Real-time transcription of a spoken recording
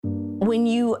When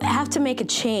you have to make a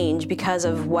change because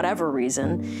of whatever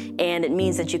reason, and it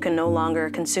means that you can no longer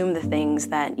consume the things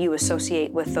that you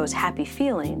associate with those happy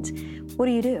feelings, what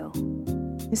do you do?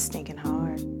 It's stinking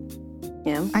hard.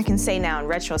 Yeah. I can say now in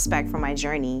retrospect from my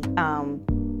journey,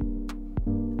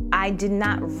 I did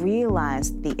not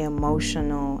realize the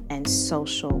emotional and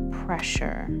social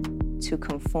pressure to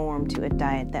conform to a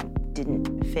diet that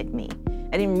didn't fit me.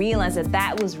 I didn't realize that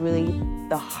that was really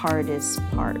the hardest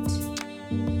part.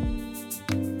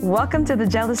 Welcome to The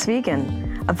Jealous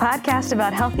Vegan, a podcast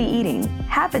about healthy eating,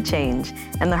 habit change,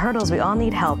 and the hurdles we all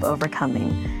need help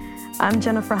overcoming. I'm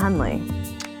Jennifer Hunley,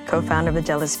 co-founder of The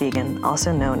Jealous Vegan,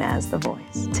 also known as The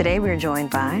Voice. Today we're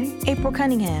joined by April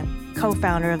Cunningham,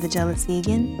 co-founder of The Jealous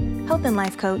Vegan, health and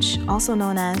life coach, also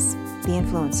known as The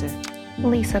Influencer.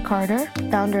 Lisa Carter,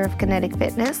 founder of Kinetic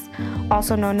Fitness,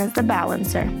 also known as The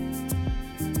Balancer.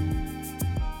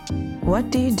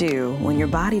 What do you do when your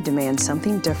body demands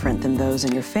something different than those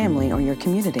in your family or your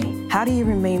community? How do you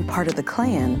remain part of the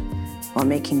clan while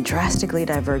making drastically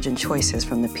divergent choices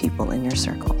from the people in your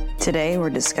circle? Today, we're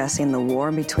discussing the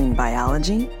war between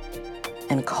biology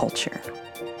and culture.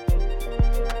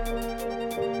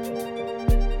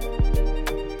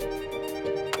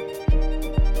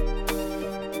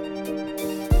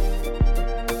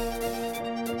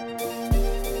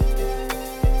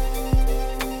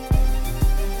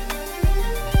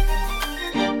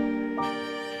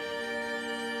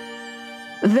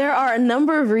 There are a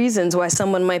number of reasons why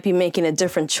someone might be making a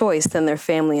different choice than their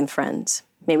family and friends.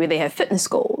 Maybe they have fitness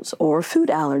goals or food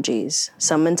allergies,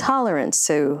 some intolerance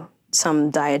to some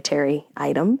dietary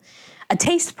item, a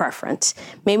taste preference,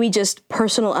 maybe just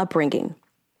personal upbringing.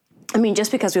 I mean,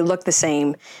 just because we look the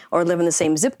same or live in the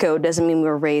same zip code doesn't mean we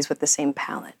were raised with the same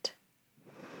palate.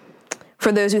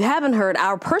 For those who haven't heard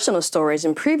our personal stories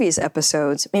in previous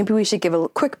episodes, maybe we should give a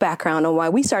quick background on why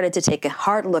we started to take a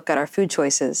hard look at our food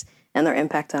choices and their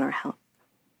impact on our health.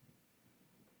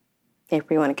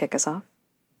 April, you want to kick us off?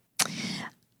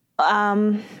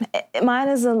 Mine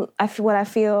is what I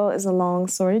feel is a long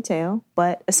sordid tale,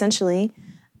 but essentially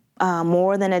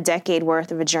more than a decade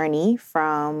worth of a journey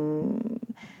from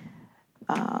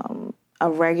a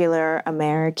regular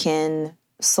American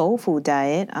soul food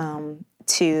diet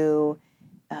to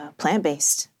a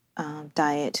plant-based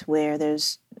diet where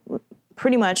there's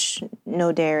pretty much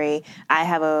no dairy. I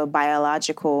have a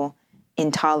biological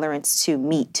intolerance to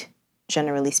meat,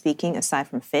 generally speaking, aside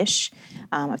from fish.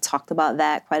 I've talked about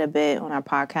that quite a bit on our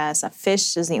podcast.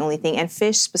 Fish is the only thing, and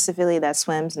fish specifically that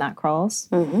swims, not crawls.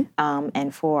 Mm-hmm.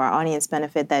 And for our audience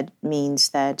benefit, that means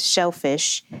that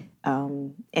shellfish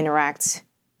interact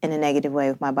in a negative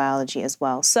way with my biology as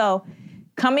well. So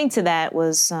coming to that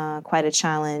was quite a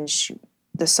challenge.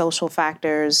 The social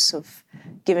factors of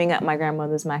giving up my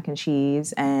grandmother's mac and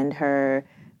cheese and her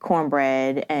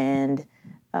cornbread and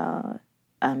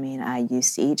I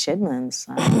used to eat chitlins,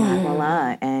 I'm not gonna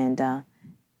lie, and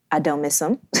I don't miss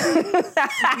them.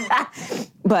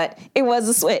 But it was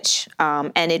a switch,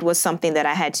 and it was something that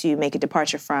I had to make a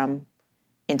departure from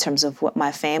in terms of what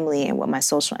my family and what my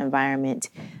social environment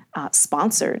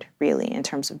sponsored, really, in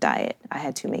terms of diet. I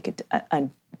had to make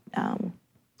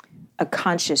a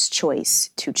conscious choice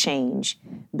to change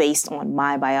based on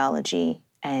my biology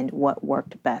and what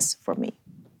worked best for me.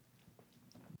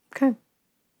 Okay.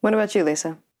 What about you,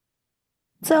 Lisa?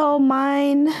 So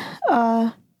mine,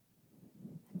 I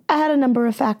had a number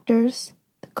of factors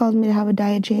that caused me to have a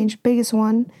diet change. Biggest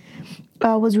one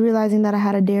was realizing that I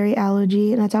had a dairy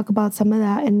allergy, and I talk about some of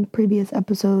that in previous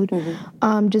episode.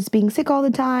 Mm-hmm. Just being sick all the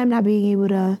time, not being able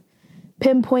to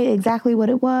pinpoint exactly what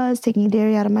it was, taking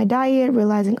dairy out of my diet,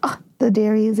 realizing, the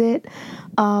dairy is it.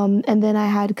 And then I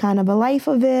had kind of a life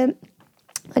of it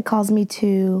that caused me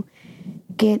to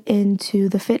get into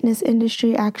the fitness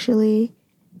industry, actually.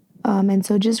 And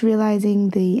so just realizing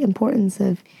the importance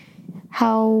of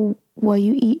how what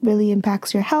you eat really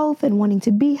impacts your health and wanting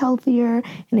to be healthier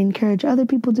and encourage other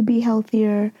people to be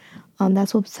healthier.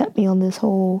 That's what set me on this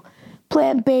whole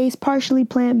plant-based, partially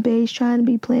plant-based, trying to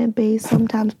be plant-based,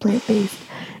 sometimes plant-based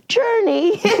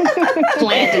journey.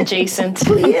 Plant adjacent.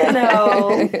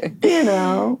 you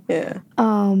know. Yeah.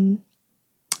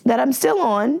 That I'm still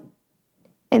on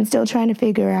and still trying to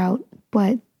figure out.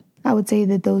 But I would say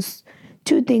that those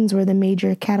two things were the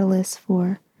major catalysts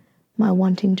for my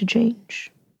wanting to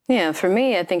change. Yeah, for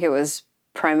me, I think it was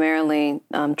primarily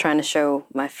trying to show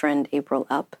my friend April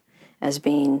up as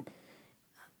being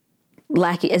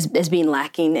lacking, as being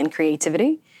lacking in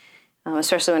creativity,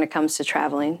 especially when it comes to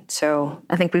traveling. So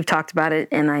I think we've talked about it,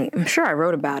 and I'm sure I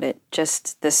wrote about it.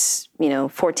 Just this,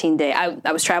 14-day.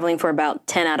 I was traveling for about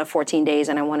 10 out of 14 days,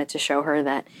 and I wanted to show her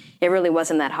that it really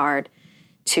wasn't that hard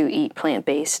to eat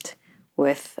plant-based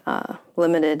with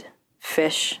limited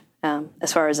fish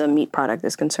as far as a meat product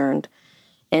is concerned.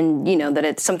 And, that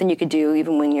it's something you could do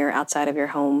even when you're outside of your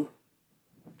home,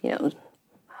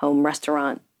 home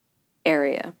restaurant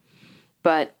area.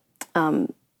 But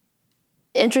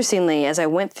interestingly, as I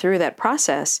went through that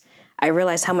process, I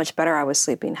realized how much better I was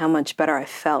sleeping, how much better I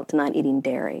felt not eating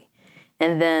dairy.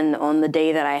 And then on the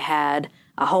day that I had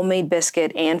a homemade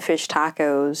biscuit and fish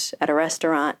tacos at a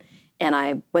restaurant, and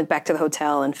I went back to the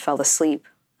hotel and fell asleep,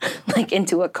 like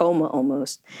into a coma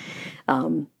almost.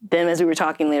 Then as we were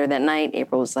talking later that night,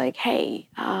 April was like, hey,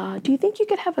 do you think you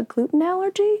could have a gluten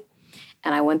allergy?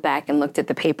 And I went back and looked at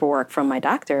the paperwork from my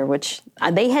doctor, which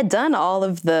they had done all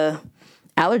of the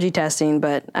allergy testing,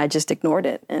 but I just ignored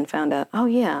it and found out, oh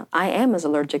yeah, I am as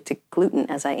allergic to gluten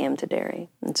as I am to dairy.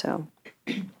 And so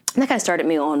that kind of started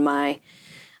me on my,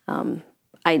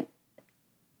 I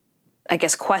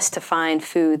guess, quest to find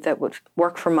food that would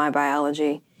work for my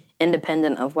biology,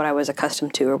 independent of what I was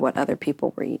accustomed to or what other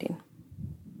people were eating.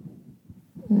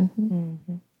 Mm-hmm.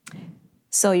 Mm-hmm.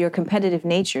 So your competitive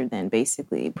nature then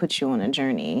basically put you on a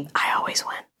journey. I always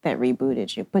win. That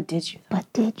rebooted you. But did you?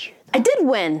 I did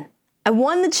win. I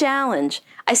won the challenge.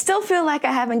 I still feel like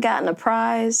I haven't gotten a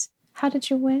prize. How did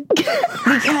you win?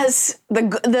 Because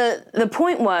the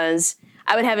point was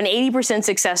I would have an 80%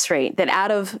 success rate, that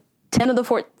out of 10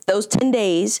 of those 10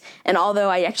 days, and although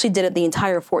I actually did it the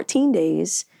entire 14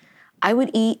 days, I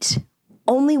would eat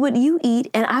only what you eat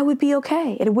and I would be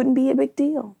okay. It wouldn't be a big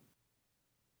deal.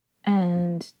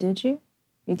 And did you?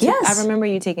 Yes. I remember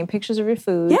you taking pictures of your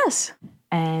food. Yes.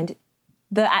 And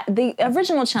the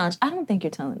original challenge, I don't think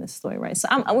you're telling this story right. So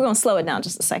we're going to slow it down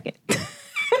just a second.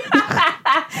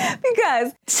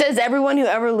 Because says everyone who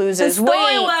ever loses. The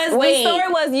story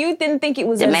was you didn't think it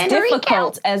was as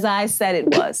difficult as I said it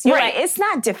was. You're right. It's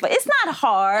not difficult. It's not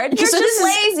hard. You're just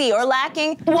lazy or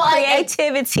lacking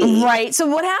creativity. Right. So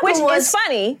what happened was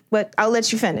funny, but I'll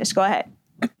let you finish. Go ahead.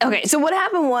 Okay. So what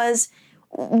happened was,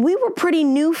 we were pretty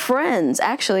new friends,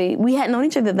 actually. We hadn't known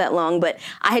each other that long, but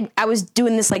I was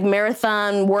doing this like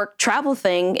marathon work travel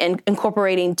thing and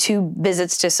incorporating 2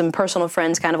 visits to some personal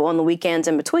friends kind of on the weekends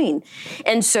in between.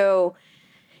 And so,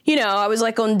 I was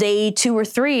like on day 2 or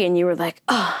 3 and you were like,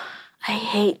 oh, I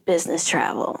hate business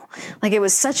travel. Like it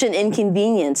was such an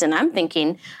inconvenience. And I'm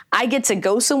thinking, I get to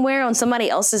go somewhere on somebody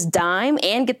else's dime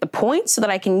and get the points so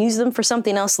that I can use them for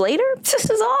something else later? This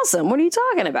is awesome. What are you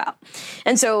talking about?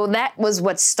 And so that was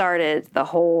what started the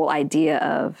whole idea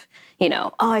of,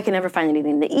 I can never find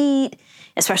anything to eat,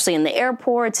 especially in the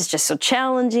airports. It's just so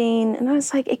challenging. And I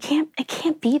was like, it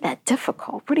can't be that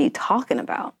difficult. What are you talking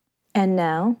about? And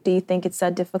now, do you think it's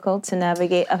that difficult to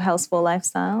navigate a houseful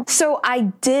lifestyle? So I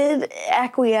did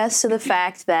acquiesce to the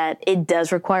fact that it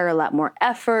does require a lot more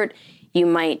effort. You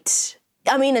might,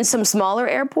 in some smaller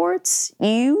airports,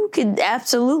 you could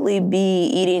absolutely be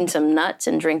eating some nuts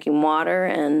and drinking water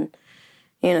and,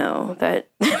 that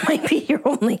might be your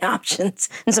only options.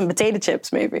 And some potato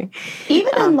chips, maybe.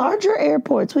 Even in larger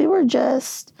airports, we were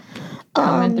just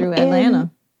coming through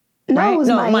Atlanta. No, it was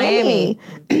Miami.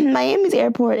 Miami's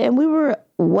airport, and we were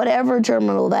whatever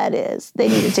terminal that is. They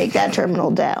need to take that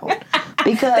terminal down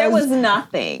because there was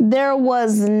nothing. There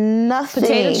was nothing.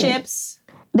 Potato chips.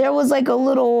 There was like a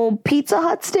little Pizza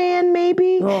Hut stand,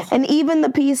 maybe, and even the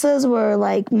pizzas were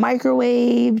like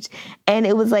microwaved, and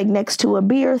it was like next to a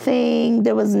beer thing.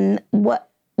 There was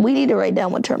we need to write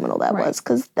down what terminal that was,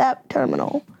 because that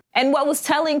terminal. And what was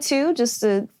telling too, just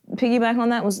to piggyback on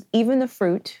that, was even the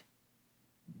fruit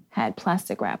had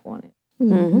plastic wrap on it,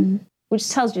 Mm-hmm. which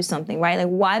tells you something, right? Like,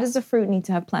 why does the fruit need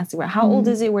to have plastic wrap? How old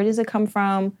is it? Where does it come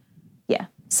from? Yeah.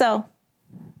 So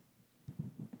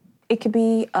it could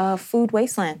be a food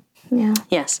wasteland. Yeah.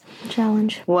 Yes.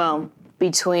 Challenge. Well,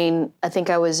 I think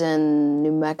I was in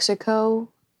New Mexico,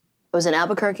 I was in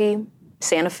Albuquerque,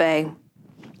 Santa Fe,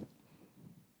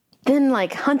 then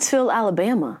like Huntsville,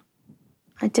 Alabama.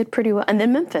 I did pretty well. And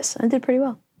then Memphis, I did pretty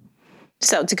well.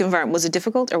 So to confirm, was it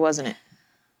difficult or wasn't it?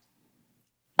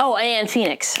 Oh, and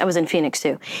Phoenix. I was in Phoenix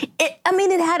too. It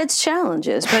had its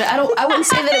challenges, but I wouldn't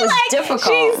say that it was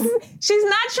difficult. She's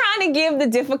not trying to give the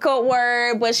difficult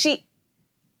word, but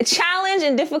challenge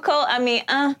and difficult, Let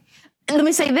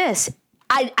me say this.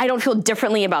 I don't feel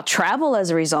differently about travel as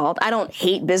a result. I don't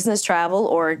hate business travel,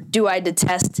 or do I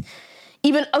detest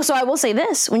so I will say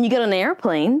this. When you get on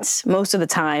airplanes, most of the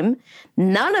time,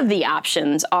 none of the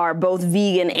options are both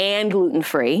vegan and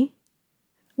gluten-free.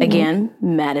 Again,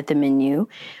 mad at the menu.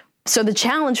 So the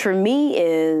challenge for me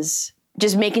is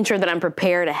just making sure that I'm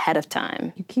prepared ahead of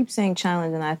time. You keep saying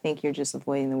challenge, and I think you're just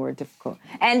avoiding the word difficult.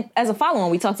 And as a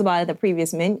follow-on, we talked about it in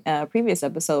the previous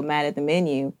episode, mad at the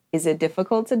menu. Is it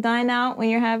difficult to dine out when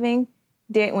you're having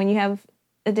when you have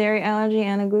a dairy allergy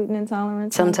and a gluten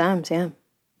intolerance? Sometimes, yeah.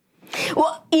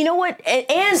 Well, you know what?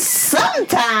 And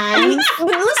sometimes, but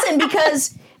listen,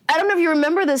 because I don't know if you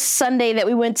remember this Sunday that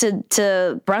we went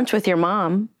to brunch with your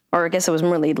mom, or I guess it was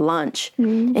really lunch,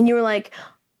 and you were like,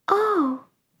 "Oh,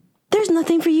 there's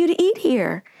nothing for you to eat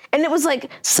here." And it was like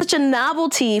such a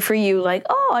novelty for you, like,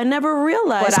 "Oh, I never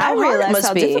realized how hard it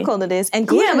must be." Difficult it is. And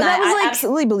gluten, but that was I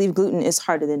absolutely believe gluten is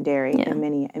harder than dairy in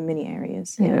many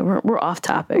areas. Yeah, we're off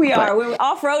topic. We are. We're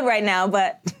off road right now,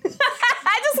 but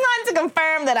I just wanted to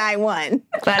confirm that I won.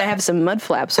 Glad I have some mud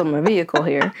flaps on my vehicle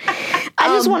here. I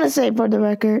just want to say for the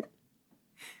record,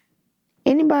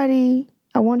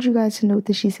 I want you guys to note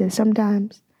that she says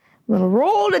sometimes. I'm going to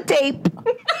roll the tape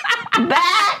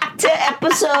back to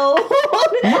episode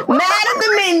Mad at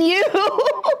the Menu.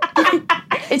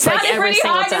 It's like every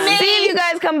single time. See if you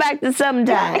guys come back to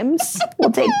sometimes.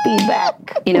 We'll take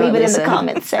feedback. You know, leave it Lisa, in the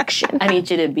comments section. I need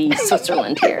you to be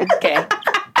Switzerland here, okay?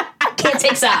 Can't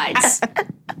take sides.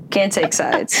 Can't take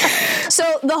sides.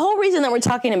 So the whole reason that we're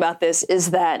talking about this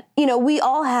is that, you know, we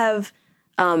all have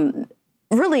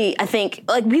really, I think,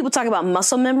 like people talk about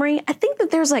muscle memory. I think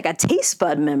that there's like a taste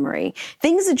bud memory.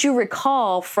 Things that you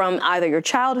recall from either your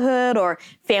childhood or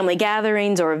family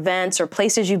gatherings or events or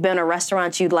places you've been or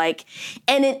restaurants you'd like.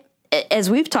 And it, as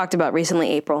we've talked about recently,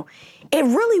 April, it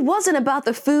really wasn't about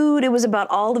the food. It was about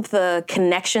all of the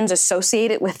connections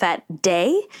associated with that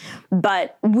day.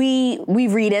 But we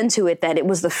read into it that it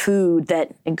was the food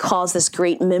that caused this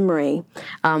great memory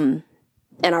in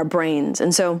our brains.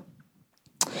 And so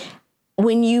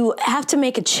when you have to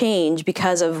make a change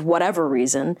because of whatever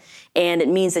reason, and it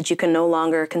means that you can no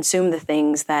longer consume the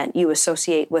things that you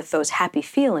associate with those happy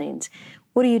feelings,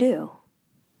 what do?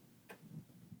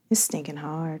 It's stinking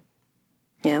hard.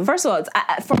 Yeah. First of all,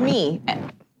 for me,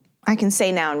 I can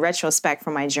say now in retrospect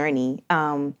from my journey,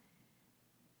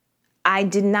 I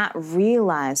did not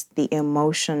realize the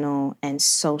emotional and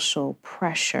social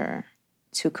pressure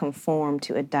to conform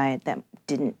to a diet that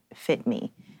didn't fit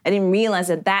me. I didn't realize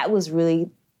that was really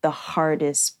the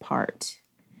hardest part.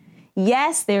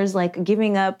 Yes, there's like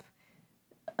giving up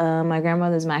my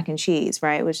grandmother's mac and cheese,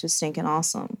 right, which is stinking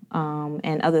awesome,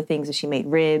 and other things that she made,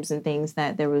 ribs and things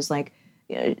that there was like,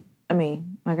 I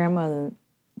mean, my grandmother,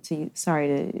 sorry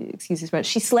to excuse this, but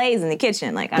she slays in the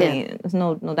kitchen. Like, I mean, there's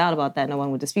no doubt about that. No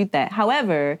one would dispute that.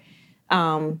 However,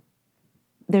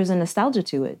 there's a nostalgia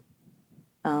to it,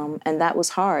 and that was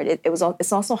hard.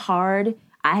 It's also hard.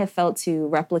 I have felt to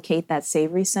replicate that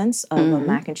savory sense of a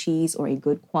mac and cheese or a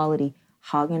good quality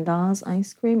Haagen-Dazs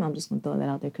ice cream. I'm just going to throw that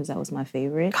out there because that was my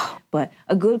favorite. But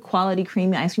a good quality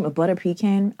creamy ice cream, a butter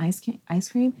pecan ice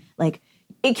cream, like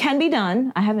it can be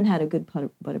done. I haven't had a good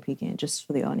butter pecan, just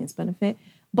for the audience benefit.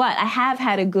 But I have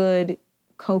had a good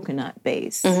coconut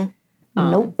base.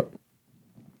 Nope.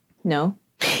 No?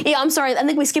 Yeah, I'm sorry. I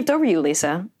think we skipped over you,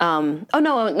 Lisa.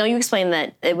 No, you explained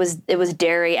that it was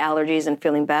dairy allergies and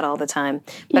feeling bad all the time.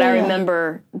 But I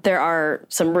remember there are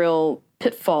some real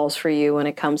pitfalls for you when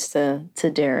it comes to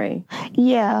dairy.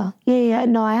 Yeah.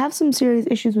 No, I have some serious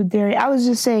issues with dairy. I was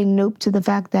just saying nope to the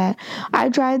fact that I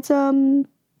tried some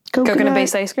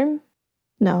coconut-based ice cream?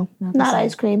 No, not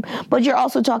ice cream. But you're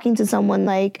also talking to someone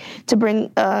like to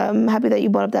bring. I'm happy that you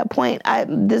brought up that point.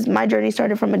 My journey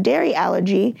started from a dairy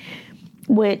allergy,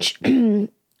 which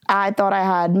I thought I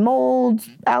had mold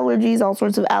allergies, all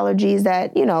sorts of allergies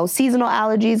that, seasonal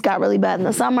allergies got really bad in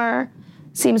the summer.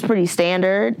 Seems pretty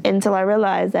standard until I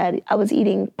realized that I was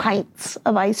eating pints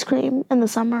of ice cream in the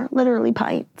summer, literally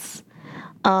pints.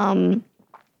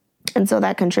 And so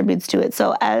that contributes to it.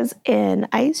 So as an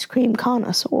ice cream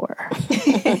connoisseur,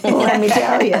 let me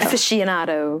tell you.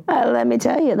 Aficionado. Let me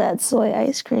tell you that soy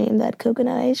ice cream, that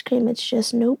coconut ice cream, it's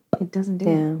just nope. It doesn't do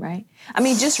it, right? I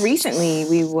mean, just recently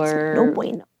we were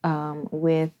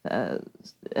with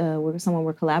someone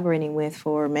we're collaborating with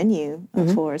for a menu,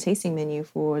 for a tasting menu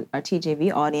for our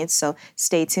TJV audience. So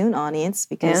stay tuned, audience,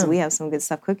 because we have some good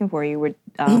stuff cooking for you. We're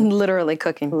literally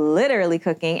cooking.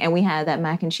 And we had that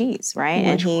mac and cheese, right?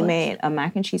 And he made a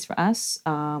mac and cheese for us.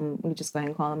 We just go ahead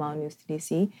and call them out, News to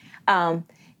DC.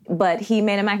 But he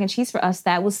made a mac and cheese for us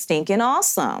that was stinking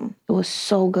awesome. It was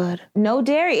so good. No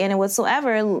dairy in it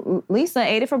whatsoever. Lisa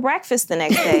ate it for breakfast the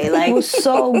next day. It was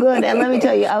so good. And let me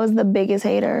tell you, I was the biggest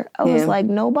hater. I was like,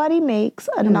 nobody makes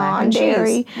a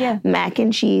non-dairy mac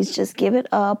and cheese. Just give it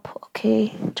up.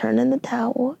 Okay, turn in the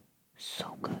towel.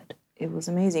 So good. It was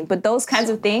amazing. But those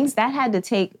kinds of things, that had to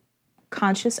take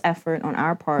conscious effort on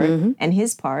our part and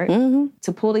his part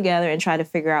to pull together and try to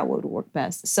figure out what would work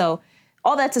best. So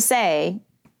all that to say,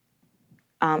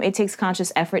 it takes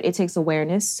conscious effort. It takes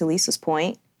awareness, to Lisa's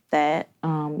point, that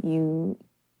you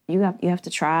you have to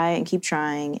try and keep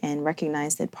trying and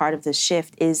recognize that part of the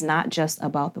shift is not just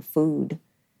about the food.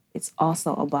 It's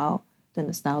also about the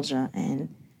nostalgia and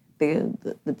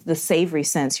the savory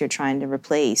sense you're trying to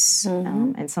replace.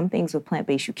 And some things with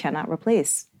plant-based you cannot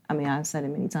replace. I mean, I've said it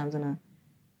many times in a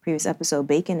previous episode,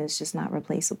 bacon is just not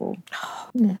replaceable.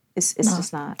 It's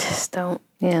just not. Just don't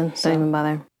even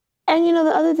bother. And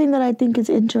the other thing that I think is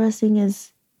interesting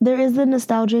is there is the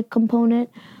nostalgic component,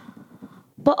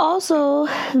 but also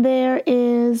there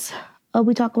is,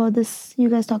 we talk about this, you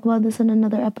guys talk about this in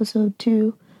another episode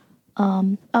too.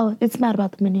 It's Mad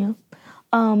About the Menu.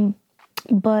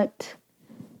 But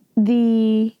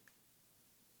the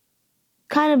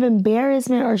kind of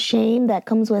embarrassment or shame that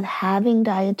comes with having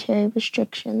dietary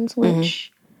restrictions,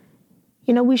 which,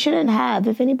 we shouldn't have.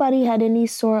 If anybody had any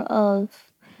sort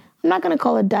of, I'm not going to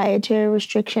call a dietary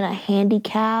restriction a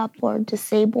handicap or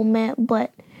disablement,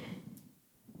 but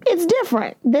it's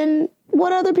different than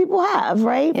what other people have,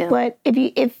 right? Yeah. But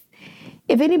if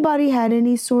anybody had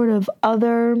any sort of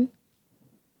other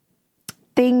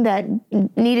thing that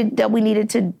we needed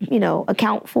to,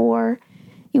 account for,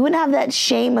 you wouldn't have that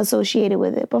shame associated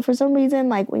with it. But for some reason,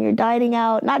 like when you're dieting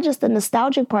out, not just the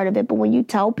nostalgic part of it, but when you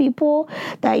tell people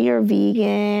that you're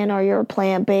vegan or you're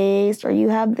plant-based or you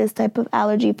have this type of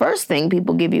allergy, first thing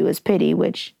people give you is pity,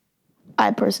 which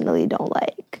I personally don't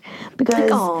like. Because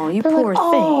oh, you poor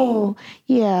thing.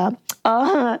 Yeah.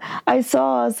 I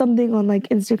saw something on like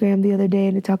Instagram the other day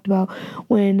and it talked about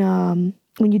when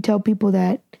you tell people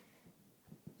that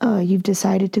you've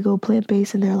decided to go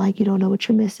plant-based and they're like, you don't know what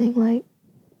you're missing. Like,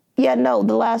 yeah, no,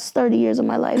 the last 30 years of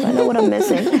my life, I know what I'm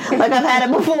missing. Like, I've had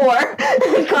it before.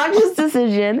 Conscious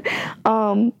decision.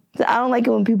 I don't like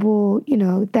it when people,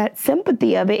 that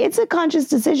sympathy of it. It's a conscious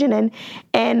decision.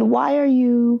 And why are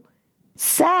you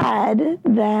sad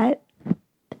that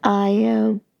I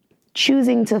am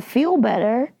choosing to feel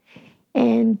better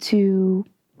and to,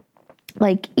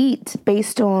 like, eat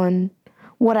based on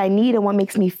what I need and what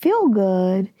makes me feel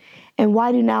good, and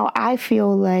why do now I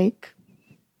feel like,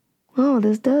 oh,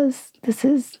 this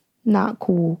is not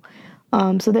cool.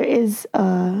 So there is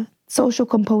a social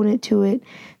component to it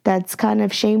that's kind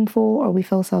of shameful, or we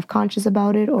feel self-conscious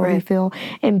about it, or we feel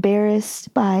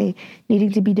embarrassed by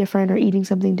needing to be different or eating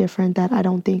something different that I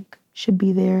don't think should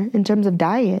be there in terms of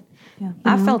diet. Yeah,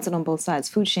 I felt it on both sides.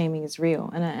 Food shaming is real,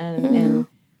 and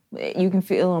you can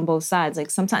feel on both sides. Like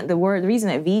sometimes the reason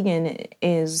that vegan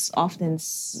is often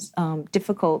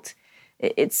difficult,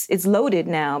 it's loaded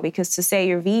now, because to say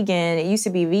you're vegan, it used to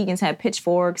be vegans had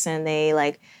pitchforks and they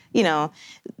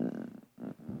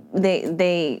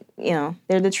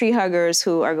they're the tree huggers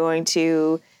who are going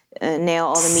to nail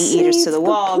all the meat eaters to the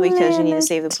wall because you need to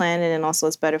save the planet and also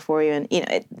it's better for you. And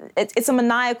it's a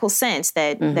maniacal sense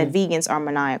that vegans are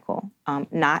maniacal.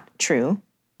 Not true.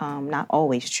 Not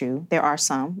always true. There are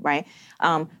some, right?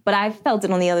 But I felt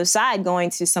it on the other side,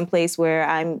 going to some place where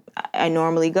I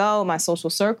normally go, my social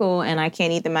circle, and I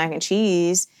can't eat the mac and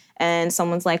cheese. And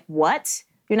someone's like, what?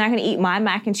 You're not going to eat my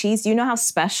mac and cheese? Do you know how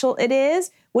special it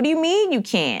is? What do you mean you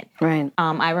can't? Right.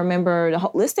 I remember the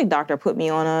holistic doctor put me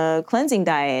on a cleansing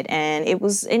diet, and it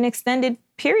was an extended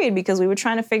period because we were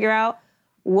trying to figure out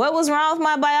what was wrong with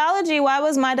my biology. Why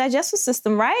was my digestive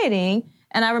system rioting?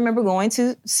 And I remember going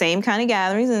to same kind of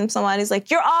gatherings and somebody's like,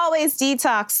 you're always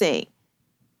detoxing.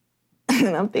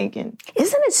 And I'm thinking,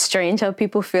 isn't it strange how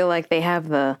people feel like they have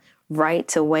the right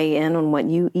to weigh in on what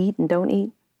you eat and don't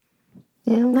eat?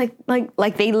 Yeah.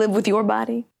 Like they live with your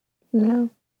body? Yeah.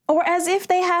 Or as if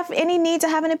they have any need to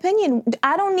have an opinion.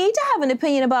 I don't need to have an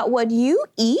opinion about what you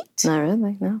eat. Not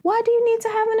really, no. Why do you need to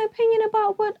have an opinion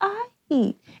about what I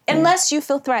eat? Unless you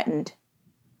feel threatened.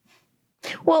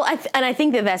 Well, I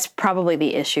think that that's probably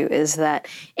the issue, is that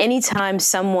anytime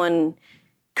someone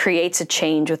creates a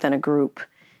change within a group,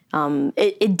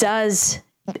 it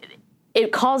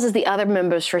causes the other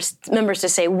members to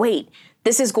say, wait,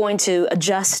 this is going to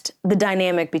adjust the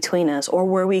dynamic between us, or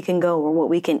where we can go, or what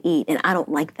we can eat, and I don't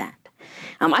like that.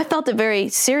 I felt it very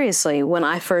seriously when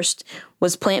I first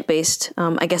was plant-based,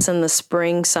 I guess in the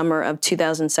summer of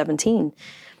 2017.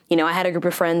 I had a group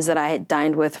of friends that I had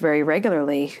dined with very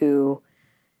regularly who,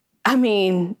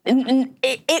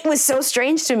 it was so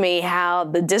strange to me how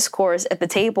the discourse at the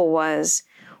table was,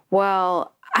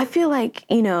 well, I feel like,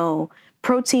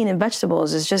 protein and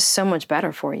vegetables is just so much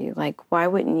better for you. Like, why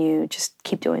wouldn't you just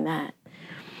keep doing that?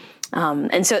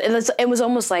 And so it was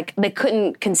almost like they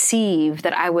couldn't conceive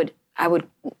that I would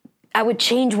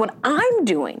change what I'm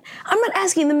doing. I'm not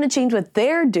asking them to change what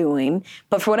they're doing,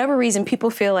 but for whatever reason, people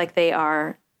feel like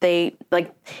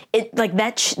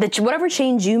whatever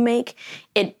change you make,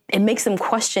 it makes them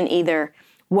question either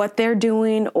what they're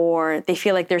doing, or they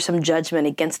feel like there's some judgment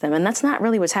against them. And that's not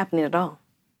really what's happening at all.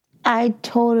 I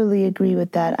totally agree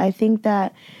with that. I think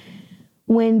that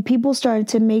when people start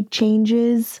to make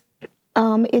changes,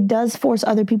 it does force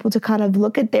other people to kind of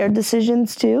look at their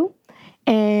decisions too.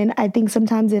 And I think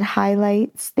sometimes it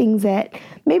highlights things that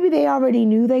maybe they already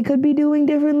knew they could be doing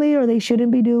differently or they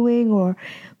shouldn't be doing,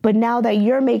 but now that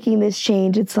you're making this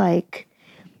change, it's like,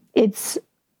 it's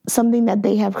something that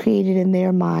they have created in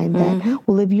their mind that,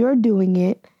 well, if you're doing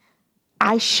it,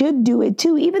 I should do it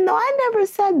too, even though I never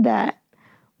said that.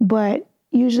 But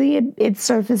usually it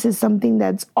surfaces something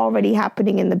that's already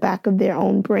happening in the back of their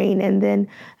own brain. And then,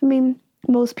 I mean,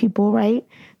 most people, right?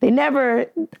 They never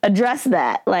address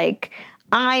that. Like,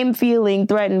 I'm feeling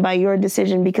threatened by your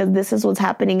decision because this is what's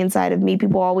happening inside of me.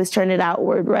 People always turn it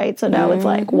outward, right? So now it's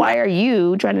like, why are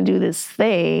you trying to do this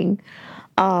thing?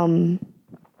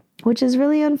 Which is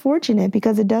really unfortunate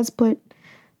because it does put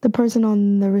the person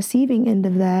on the receiving end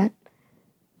of that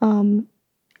in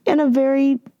a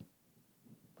very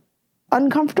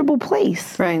uncomfortable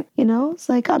place. Right. You know, it's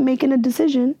like I'm making a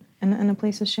decision. In a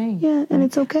place of shame. Yeah, and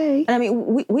it's okay. And I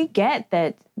mean, we get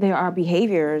that there are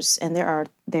behaviors and there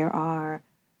are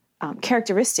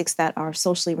characteristics that are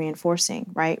socially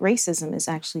reinforcing, right? Racism is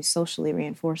actually socially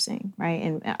reinforcing, right?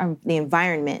 And the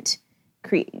environment,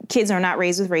 kids are not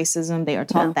raised with racism. They are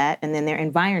taught that, and then their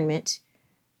environment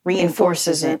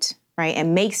reinforces it, right?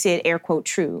 And makes it, air quote,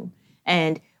 true.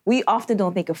 And we often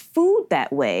don't think of food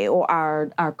that way or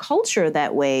our culture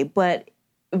that way, but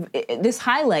this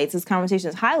conversation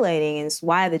is highlighting, and it's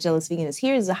why the Jealous Vegan is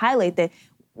here, is to highlight that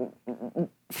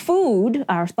food,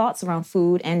 our thoughts around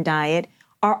food and diet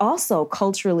are also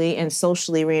culturally and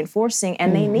socially reinforcing,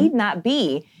 and they need not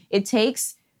be. It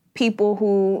takes people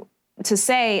who to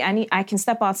say, I can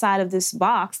step outside of this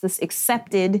box, this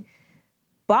accepted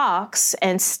box,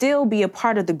 and still be a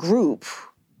part of the group.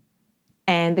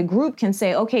 And the group can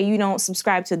say, okay, you don't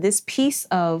subscribe to this piece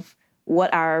of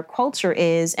what our culture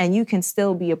is, and you can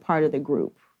still be a part of the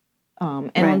group.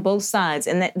 And on both sides.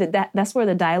 And that's where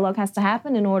the dialogue has to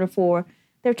happen in order for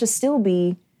there to still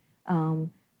be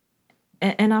an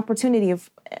opportunity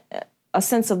of a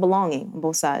sense of belonging on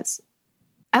both sides.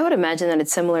 I would imagine that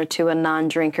it's similar to a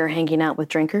non-drinker hanging out with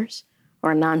drinkers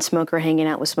or a non-smoker hanging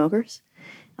out with smokers.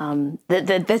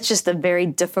 That's just a very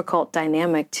difficult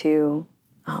dynamic to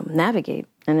navigate.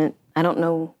 And I don't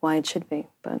know why it should be,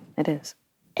 but it is.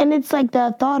 And it's like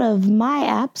the thought of my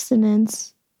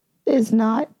abstinence is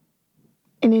not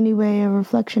in any way a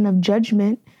reflection of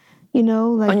judgment, you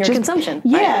know? Like on your consumption.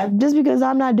 Yeah, right? Just because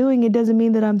I'm not doing it doesn't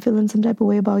mean that I'm feeling some type of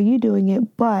way about you doing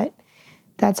it, but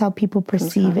that's how people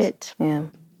perceive it. Yeah.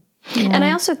 And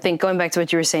I also think, going back to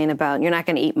what you were saying about you're not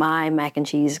going to eat my mac and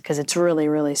cheese because it's really,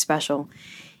 really special,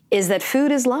 is that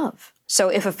food is love. So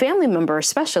if a family member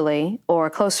especially, or a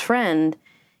close friend,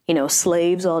 you know,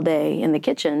 slaves all day in the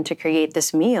kitchen to create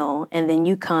this meal, and then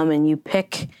you come and you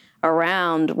pick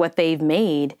around what they've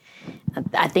made,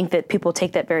 I think that people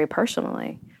take that very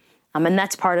personally. And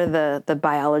that's part of the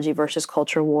biology versus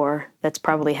culture war that's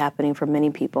probably happening for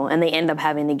many people. And they end up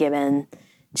having to give in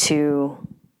to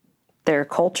their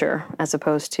culture as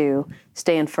opposed to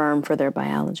staying firm for their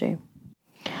biology.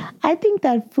 I think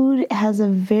that food has a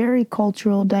very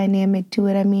cultural dynamic to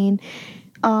it. I mean,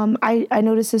 I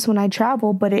notice this when I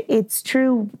travel, but it's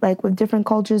true, like with different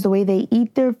cultures, the way they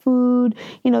eat their food.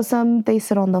 You know, some they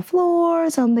sit on the floor,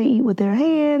 some they eat with their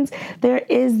hands. There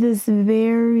is this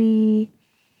very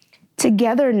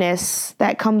togetherness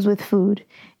that comes with food.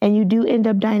 And you do end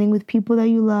up dining with people that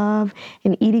you love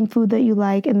and eating food that you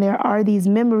like. And there are these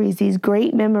memories, these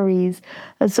great memories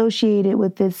associated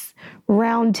with this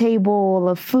round table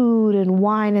of food and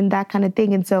wine and that kind of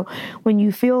thing. And so when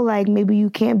you feel like maybe you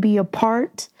can't be a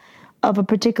part of a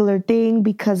particular thing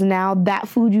because now that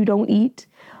food you don't eat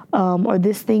or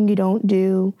this thing you don't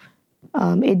do,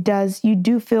 you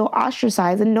do feel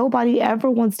ostracized, and nobody ever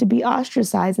wants to be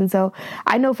ostracized. And so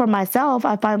I know for myself,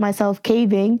 I find myself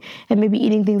caving and maybe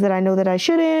eating things that I know that I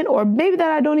shouldn't, or maybe that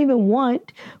I don't even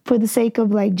want for the sake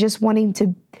of like just wanting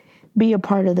to be a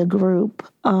part of the group.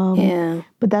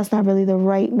 But that's not really the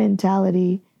right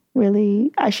mentality.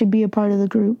 Really, I should be a part of the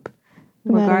group.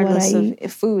 Regardless of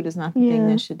if food is not the thing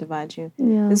that should divide you.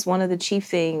 Yeah. This is one of the chief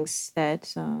things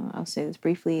that, I'll say this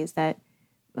briefly, is that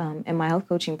in my health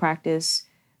coaching practice,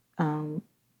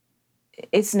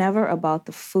 it's never about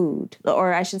the food.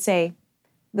 Or I should say,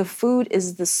 the food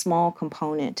is the small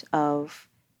component of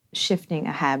shifting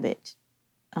a habit.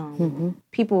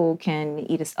 People can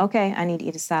eat I need to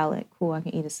eat a salad. Cool, I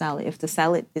can eat a salad. If the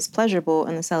salad is pleasurable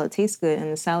and the salad tastes good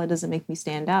and the salad doesn't make me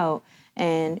stand out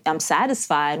and I'm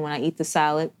satisfied when I eat the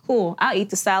salad, cool, I'll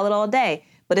eat the salad all day.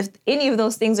 But if any of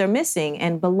those things are missing,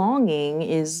 and belonging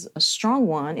is a strong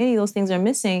one, any of those things are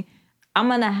missing, I'm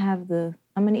going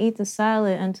to eat the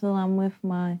salad until I'm with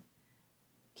my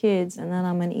kids, and then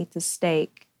I'm going to eat the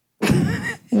steak.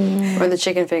 Or the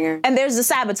chicken finger. And there's the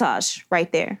sabotage right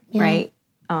there, right?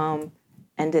 And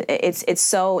it's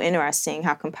so interesting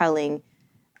how compelling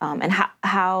and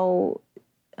how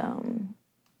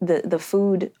the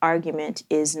food argument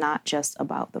is not just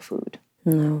about the food.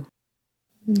 No.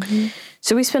 Mm-hmm.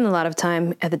 So we spend a lot of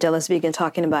time at the Jealous Vegan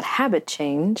talking about habit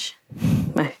change,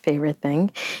 my favorite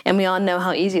thing. And we all know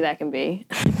how easy that can be.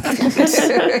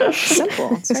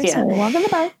 Simple. It's very simple. Walk in the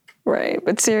park. Right.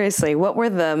 But seriously, what were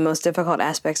the most difficult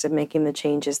aspects of making the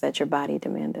changes that your body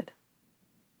demanded?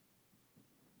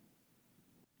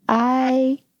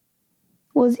 I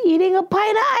was eating a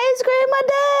pint of ice cream a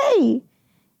day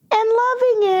and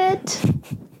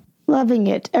loving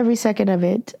it every second of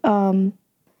it.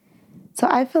 So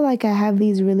I feel like I have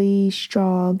these really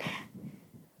strong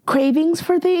cravings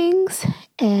for things,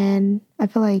 and I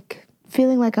feel like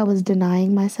feeling like I was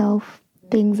denying myself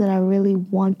things that I really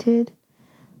wanted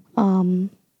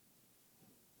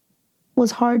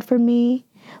was hard for me.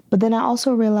 But then I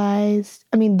also realized,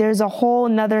 there's a whole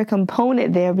nother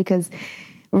component there, because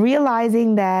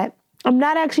realizing that I'm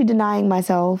not actually denying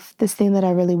myself this thing that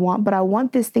I really want, but I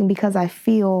want this thing because I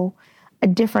feel a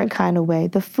different kind of way.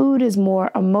 The food is more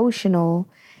emotional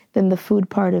than the food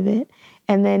part of it.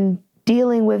 And then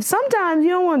dealing with, sometimes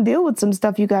you don't want to deal with some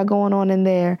stuff you got going on in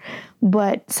there,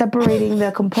 but separating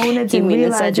the components. You mean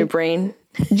inside your brain?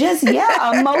 Just,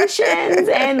 emotions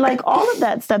and like all of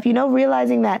that stuff,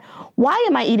 realizing that, why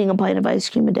am I eating a pint of ice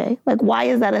cream a day? Like, why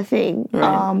is that a thing?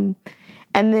 Right.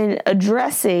 And then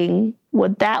addressing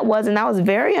what that was, and that was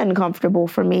very uncomfortable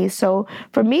for me. So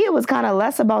for me, it was kind of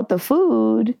less about the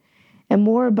food and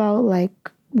more about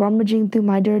like rummaging through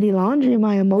my dirty laundry,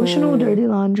 my emotional dirty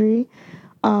laundry.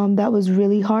 That was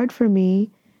really hard for me.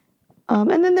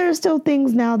 And then there are still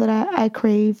things now that I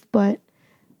crave, but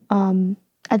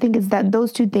I think it's that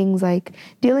those two things, like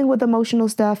dealing with emotional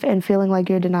stuff and feeling like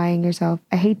you're denying yourself.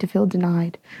 I hate to feel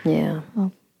denied. Yeah.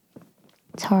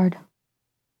 It's hard.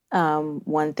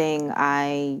 One thing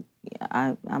I'm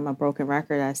a broken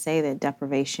record. I say that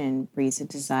deprivation breeds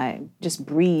desire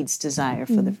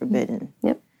for the forbidden.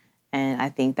 Yep. And I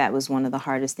think that was one of the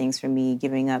hardest things for me,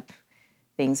 giving up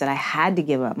things that I had to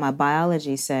give up. My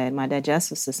biology said, my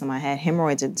digestive system, I had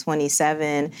hemorrhoids at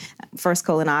 27, first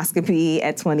colonoscopy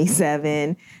at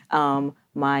 27.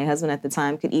 My husband at the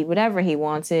time could eat whatever he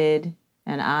wanted,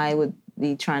 and I would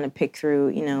be trying to pick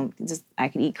through, I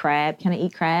could eat crab. Can I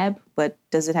eat crab? But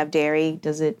does it have dairy?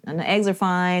 And the eggs are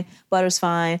fine, butter's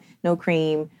fine, no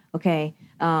cream, okay.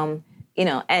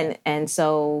 And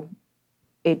so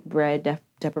it bred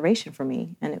deprivation for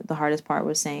me. And the hardest part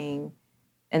was saying,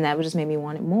 and that just made me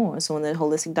want it more. So when the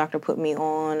holistic doctor put me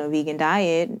on a vegan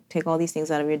diet, take all these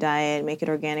things out of your diet, make it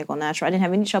organic, all natural. I didn't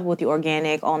have any trouble with the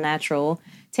organic, all natural.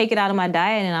 Take it out of my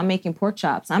diet, and I'm making pork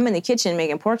chops. I'm in the kitchen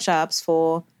making pork chops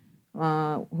for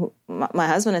my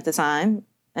husband at the time,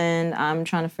 and I'm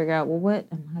trying to figure out, well, what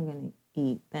am I going to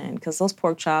eat then? Because those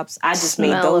pork chops, I just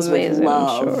made those with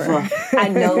love. Sure. I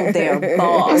know they're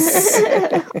boss.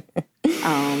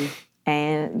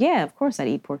 And yeah, of course I'd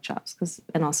eat pork chops,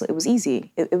 and also it was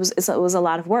easy. It was a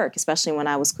lot of work, especially when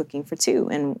I was cooking for two,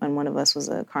 and one of us was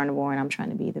a carnivore and I'm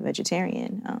trying to be the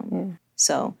vegetarian.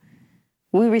 So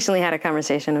we recently had a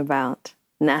conversation about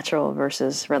natural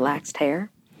versus relaxed hair.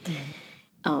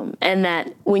 And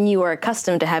that when you are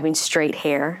accustomed to having straight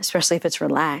hair, especially if it's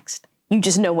relaxed, you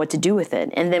just know what to do with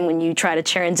it. And then when you try to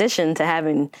transition to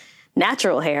having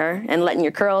natural hair and letting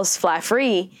your curls fly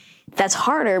free, that's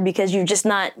harder because you're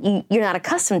not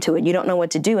accustomed to it. You don't know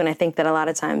what to do. And I think that a lot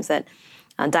of times that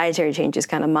dietary changes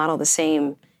kind of model the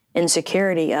same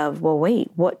insecurity of, well, wait,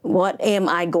 what am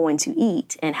I going to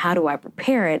eat and how do I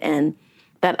prepare it? And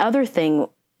that other thing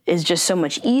is just so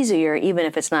much easier, even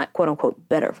if it's not, quote unquote,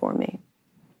 better for me.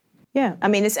 Yeah.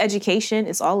 It's education.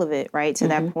 It's all of it, right? To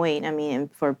that point.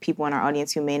 And for people in our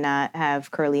audience who may not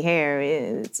have curly hair,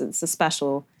 it's a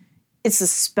special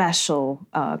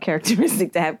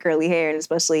characteristic to have curly hair, and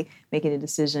especially making a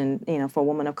decision, for a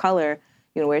woman of color,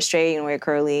 wear straight, wear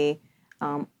curly.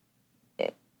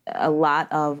 A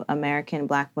lot of American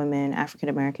Black women, African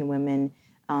American women,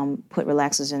 have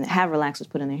relaxers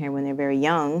put in their hair when they're very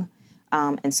young,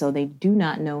 and so they do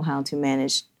not know how to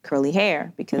manage curly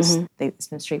hair because it's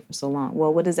been straight for so long.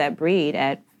 Well, what does that breed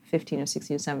at 15 or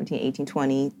 16 or 17, 18,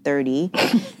 20, 30.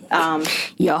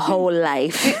 Your whole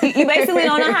life. You basically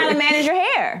don't know how to manage your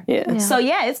hair. Yeah. So,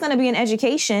 it's going to be an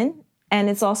education. And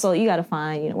it's also, you got to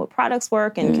find, what products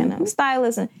work and kind of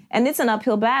stylists. And it's an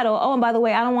uphill battle. Oh, and by the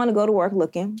way, I don't want to go to work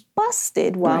looking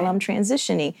busted while I'm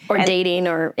transitioning. Or dating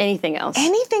or anything else.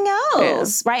 Anything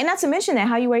else, right? And not to mention that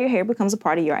how you wear your hair becomes a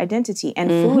part of your identity. And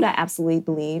food, I absolutely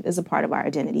believe, is a part of our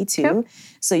identity too. Yep.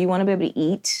 So you want to be able to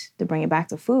eat, to bring it back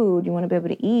to food, you want to be able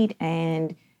to eat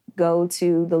and go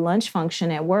to the lunch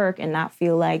function at work and not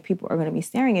feel like people are going to be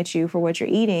staring at you for what you're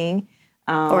eating.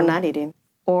 Or not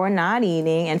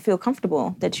eating. And feel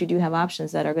comfortable that you do have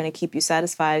options that are going to keep you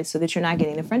satisfied so that you're not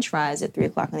getting the French fries at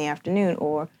 3:00 in the afternoon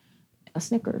or a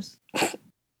Snickers.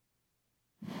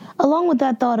 Along with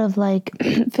that thought of like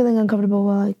feeling uncomfortable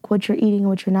with like what you're eating and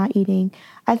what you're not eating,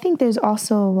 I think there's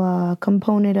also a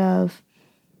component of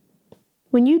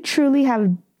when you truly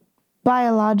have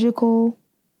biological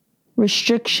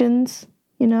restrictions,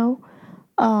 you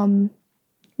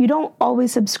don't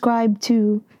always subscribe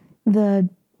to the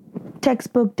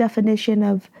textbook definition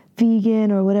of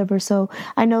vegan or whatever. So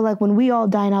I know like when we all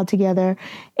dine out together,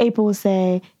 April will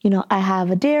say, I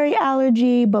have a dairy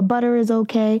allergy, but butter is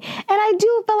okay. And I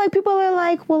do feel like people are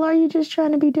like, well, are you just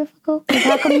trying to be difficult? 'Cause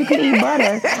how come you can eat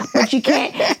butter, but you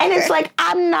can't? And it's like,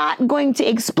 I'm not going to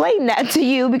explain that to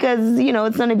you because,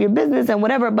 it's none of your business and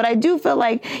whatever. But I do feel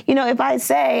like, if I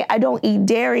say I don't eat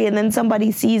dairy and then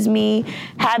somebody sees me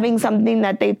having something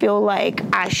that they feel like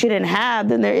I shouldn't have,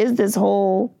 then there is this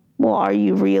whole, well, are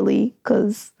you really?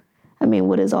 Because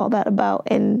what is all that about?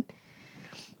 And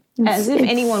as if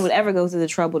anyone would ever go through the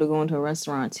trouble to go into a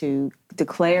restaurant to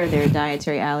declare their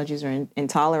dietary allergies or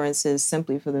intolerances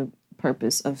simply for the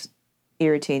purpose of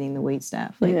irritating the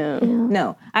waitstaff.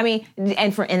 No. And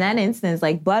in that instance,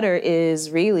 like butter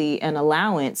is really an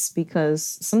allowance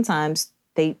because sometimes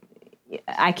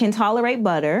I can tolerate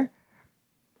butter.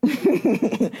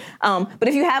 But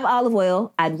if you have olive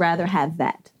oil, I'd rather have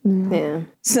that. Yeah.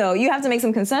 So you have to make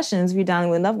some concessions if you're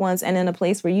dealing with loved ones and in a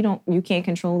place where you can't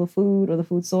control the food or the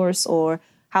food source or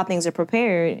how things are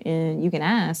prepared, and you can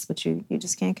ask, but you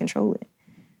just can't control it.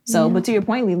 So, but to your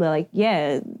point, Leela, like,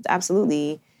 yeah,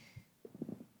 absolutely.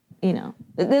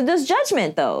 There's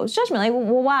judgment though. It's judgment. Like,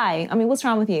 well, why? What's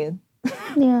wrong with you?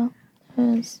 Yeah,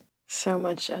 it is. So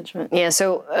much judgment. Yeah.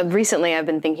 So recently I've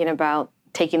been thinking about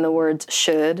taking the words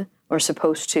should or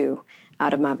supposed to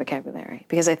out of my vocabulary,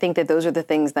 because I think that those are the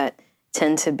things that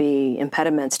tend to be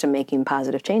impediments to making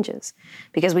positive changes,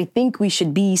 because we think we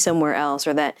should be somewhere else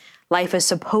or that life is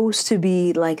supposed to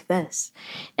be like this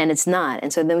and it's not.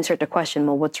 And so then we start to question,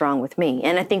 well, what's wrong with me?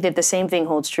 And I think that the same thing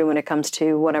holds true when it comes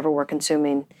to whatever we're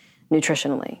consuming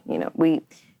nutritionally. We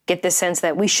get this sense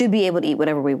that we should be able to eat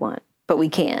whatever we want, but we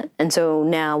can't. And so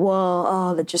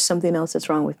now, that's just something else that's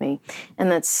wrong with me.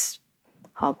 And that's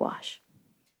hogwash.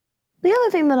 The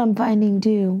other thing that I'm finding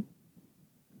too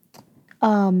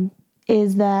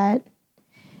is that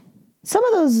some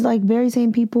of those like very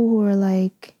same people who are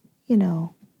like,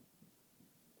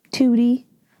 tooty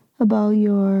about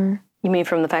your... You mean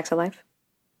from the Facts of Life?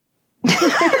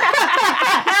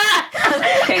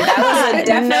 Okay, that was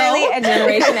definitely a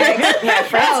Generation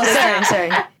X. Sorry.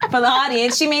 For the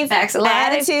audience, she means Facts of Life.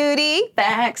 Attitude-y.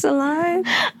 Facts of Life.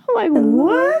 I'm like,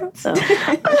 what?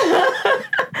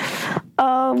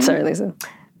 Sorry, Lisa.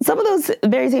 Some of those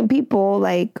very same people,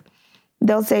 like,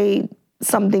 they'll say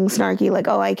something snarky like,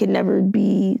 oh, I can never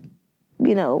be,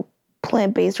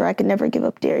 plant-based, or I can never give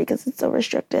up dairy because it's so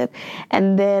restrictive.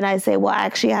 And then I say, well, I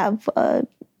actually have a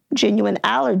genuine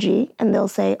allergy. And they'll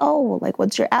say, oh, well, like,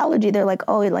 what's your allergy? They're like,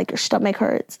 oh, like your stomach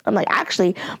hurts. I'm like,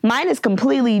 actually, mine is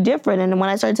completely different. And when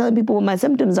I start telling people what my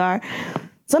symptoms are,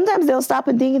 sometimes they'll stop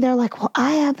and think, and they're like, well,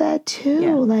 I have that too.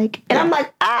 Yeah. Like, and I'm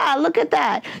like, look at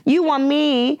that. You want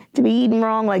me to be eating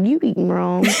wrong like you eating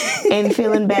wrong and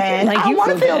feeling bad. Like I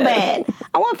want to feel bad.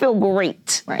 I want to feel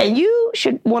great. Right. And you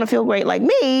should want to feel great like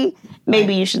me.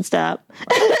 Maybe you should stop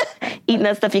eating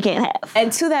that stuff you can't have.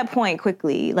 And to that point,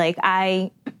 quickly, like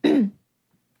I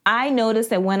noticed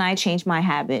that when I changed my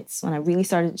habits, when I really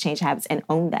started to change habits and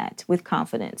own that with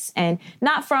confidence, and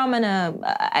not from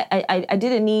I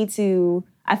didn't need to,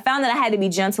 I found that I had to be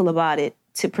gentle about it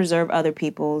to preserve other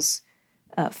people's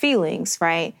feelings,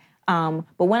 right?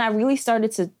 But when I really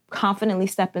started to confidently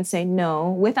step and say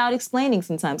no, without explaining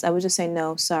sometimes, I would just say,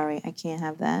 no, sorry, I can't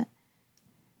have that.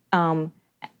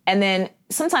 And then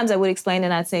sometimes I would explain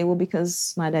and I'd say, well,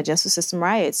 because my digestive system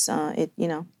riots, I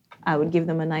would give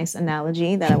them a nice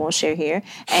analogy that I won't share here.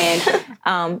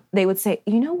 And they would say,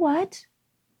 you know what?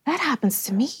 That happens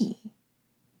to me.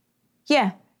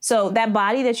 Yeah. So that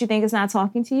body that you think is not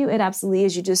talking to you, it absolutely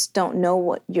is. You just don't know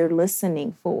what you're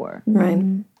listening for. Right.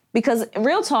 Because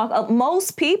real talk,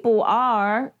 most people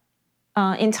are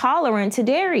intolerant to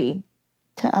dairy.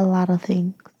 to a lot of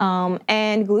things.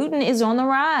 And gluten is on the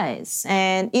rise.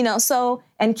 And,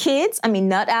 and kids,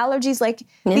 nut allergies,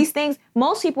 these things,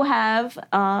 most people have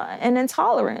an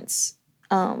intolerance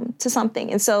to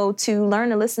something. And so to learn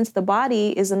to listen to the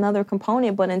body is another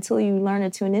component. But until you learn to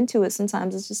tune into it,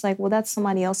 sometimes it's just like, well, that's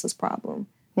somebody else's problem.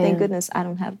 Yeah. Thank goodness I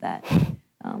don't have that.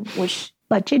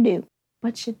 But you do.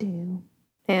 But you do.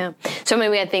 Yeah. So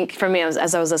maybe I think for me,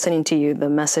 as I was listening to you, the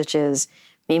message is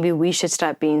maybe we should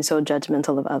stop being so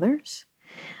judgmental of others,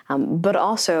 but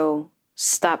also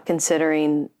stop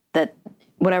considering that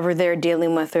whatever they're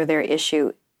dealing with or their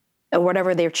issue or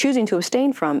whatever they're choosing to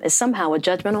abstain from is somehow a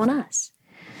judgment on us.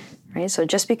 Right? So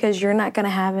just because you're not going to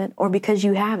have it or because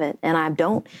you have it and I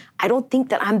don't think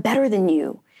that I'm better than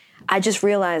you. I just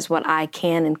realize what I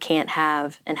can and can't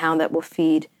have and how that will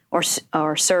feed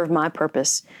or serve my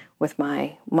purpose with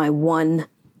my one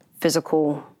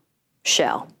physical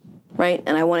shell, right?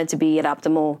 And I want it to be at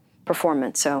optimal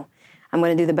performance. So I'm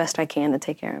going to do the best I can to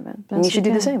take care of it. And you should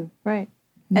do the same. Right.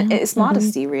 And it's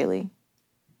modesty, really.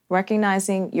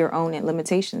 Recognizing your own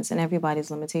limitations, and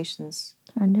everybody's limitations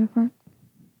are different.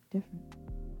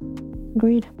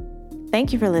 Agreed.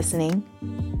 Thank you for listening.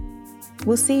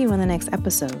 We'll see you in the next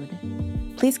episode.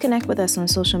 Please connect with us on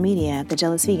social media at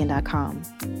thejealousvegan.com.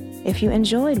 If you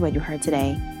enjoyed what you heard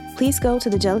today, please go to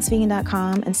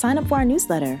thejealousvegan.com and sign up for our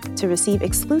newsletter to receive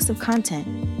exclusive content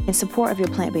in support of your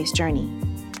plant-based journey.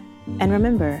 And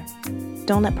remember,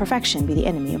 don't let perfection be the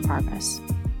enemy of progress.